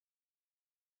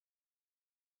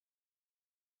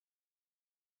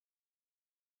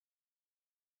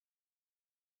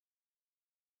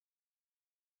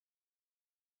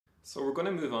So we're going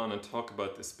to move on and talk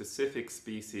about the specific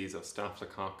species of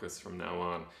Staphylococcus from now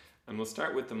on. And we'll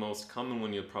start with the most common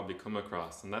one you'll probably come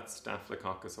across, and that's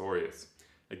Staphylococcus aureus.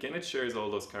 Again, it shares all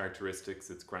those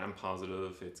characteristics. It's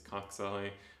gram-positive, it's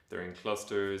cocci, they're in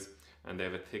clusters, and they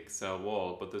have a thick cell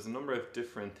wall. But there's a number of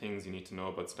different things you need to know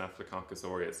about Staphylococcus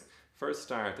aureus. First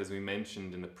start, as we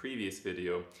mentioned in the previous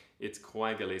video, it's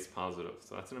coagulase positive.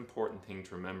 So that's an important thing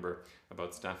to remember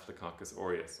about Staphylococcus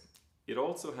aureus. It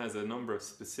also has a number of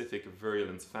specific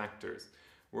virulence factors.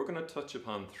 We're going to touch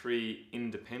upon three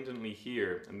independently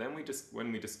here, and then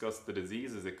when we discuss the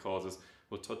diseases it causes,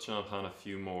 we'll touch upon a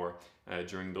few more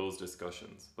during those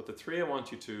discussions. But the three I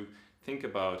want you to think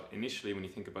about initially when you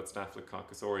think about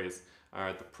Staphylococcus aureus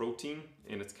are the protein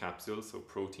in its capsule, so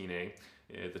protein A,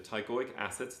 the teichoic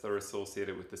acids that are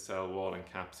associated with the cell wall and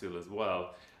capsule as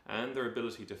well, and their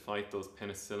ability to fight those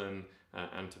penicillin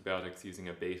antibiotics using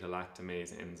a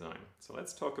beta-lactamase enzyme. So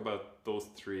let's talk about those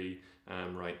three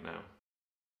right now.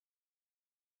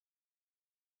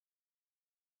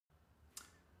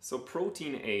 So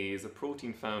protein A is a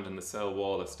protein found in the cell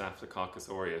wall of Staphylococcus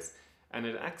aureus, and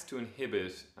it acts to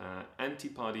inhibit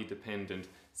antibody-dependent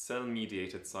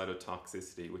cell-mediated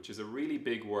cytotoxicity, which is a really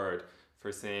big word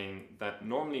for saying that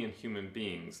normally in human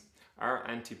beings, our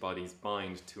antibodies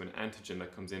bind to an antigen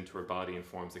that comes into our body and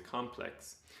forms a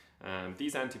complex.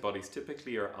 These antibodies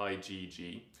typically are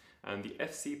IgG, and the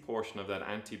Fc portion of that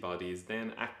antibody is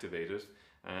then activated,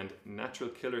 and natural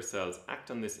killer cells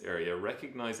act on this area,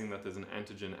 recognizing that there's an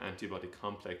antigen-antibody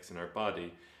complex in our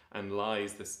body, and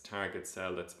lyse this target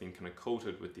cell that's been kind of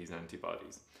coated with these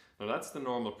antibodies. Now that's the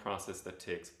normal process that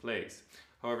takes place.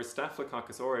 However,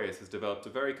 Staphylococcus aureus has developed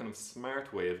a very kind of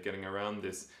smart way of getting around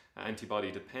this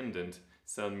antibody-dependent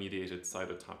cell-mediated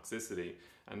cytotoxicity,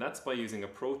 and that's by using a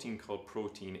protein called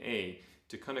protein A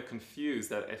to kind of confuse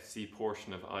that Fc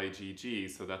portion of IgG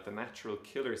so that the natural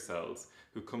killer cells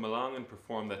who come along and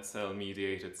perform that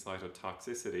cell-mediated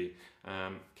cytotoxicity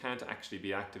can't actually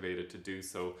be activated to do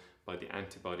so by the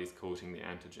antibodies coating the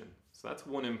antigen. So that's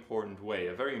one important way,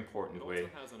 a very important way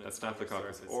that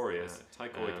Staphylococcus aureus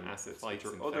teichoic acids fights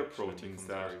other proteins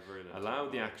that allow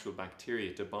the actual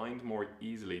bacteria to bind more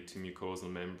easily to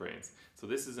mucosal membranes. So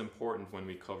this is important when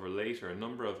we cover later a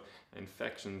number of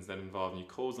infections that involve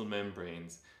mucosal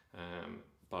membranes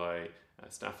by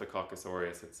Staphylococcus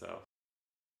aureus itself.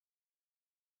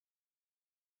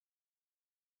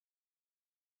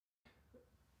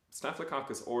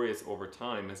 Staphylococcus aureus over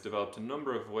time has developed a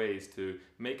number of ways to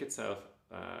make itself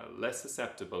less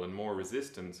susceptible and more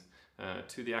resistant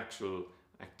to the actual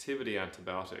activity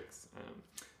antibiotics.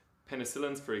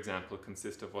 Penicillins, for example,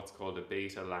 consist of what's called a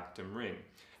beta-lactam ring.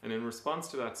 And in response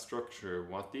to that structure,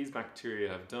 what these bacteria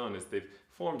have done is they've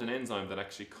formed an enzyme that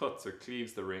actually cuts or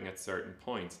cleaves the ring at certain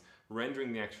points,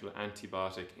 rendering the actual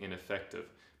antibiotic ineffective,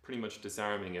 pretty much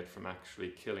disarming it from actually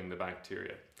killing the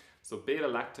bacteria. So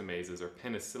beta-lactamases or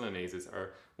penicillinases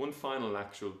are one final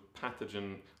actual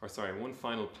one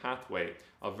final pathway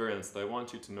of virulence that I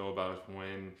want you to know about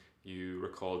when you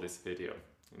recall this video.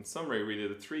 In summary, really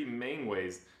the three main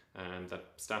ways that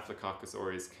Staphylococcus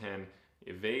aureus can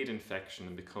evade infection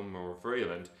and become more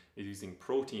virulent is using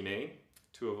protein A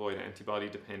to avoid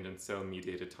antibody-dependent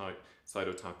cell-mediated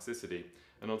cytotoxicity,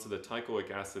 and also the teichoic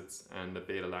acids and the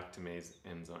beta-lactamase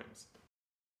enzymes.